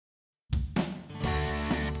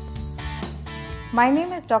My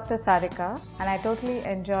name is Dr. Sarika and I totally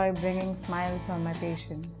enjoy bringing smiles on my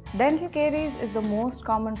patients. Dental caries is the most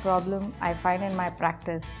common problem I find in my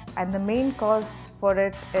practice, and the main cause for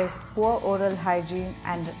it is poor oral hygiene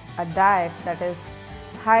and a diet that is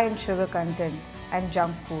high in sugar content and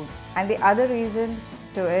junk food, and the other reason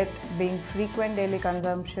to it being frequent daily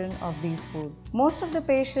consumption of these foods. Most of the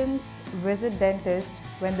patients visit dentist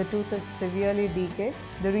when the tooth is severely decayed,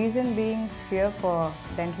 the reason being fear for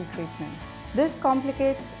dental treatments. This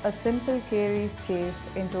complicates a simple caries case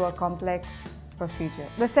into a complex procedure.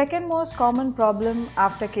 The second most common problem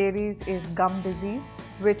after caries is gum disease,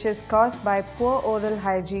 which is caused by poor oral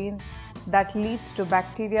hygiene that leads to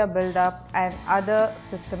bacteria buildup and other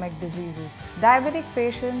systemic diseases. Diabetic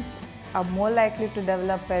patients are more likely to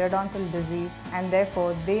develop periodontal disease, and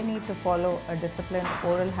therefore they need to follow a disciplined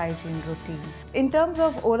oral hygiene routine. In terms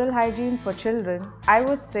of oral hygiene for children, I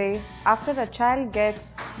would say after a child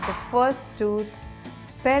gets the first tooth,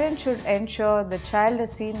 parents should ensure the child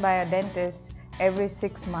is seen by a dentist every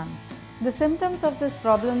 6 months. The symptoms of these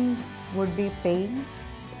problems would be pain,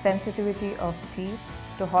 sensitivity of teeth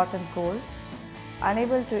to hot and cold,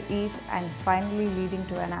 unable to eat, and finally leading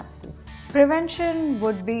to an abscess. Prevention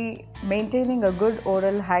would be maintaining a good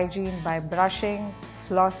oral hygiene by brushing,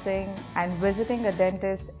 flossing, and visiting a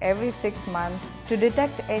dentist every 6 months to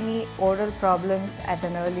detect any oral problems at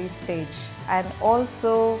an early stage, and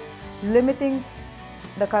also limiting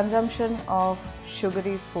the consumption of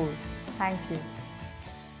sugary food. Thank you.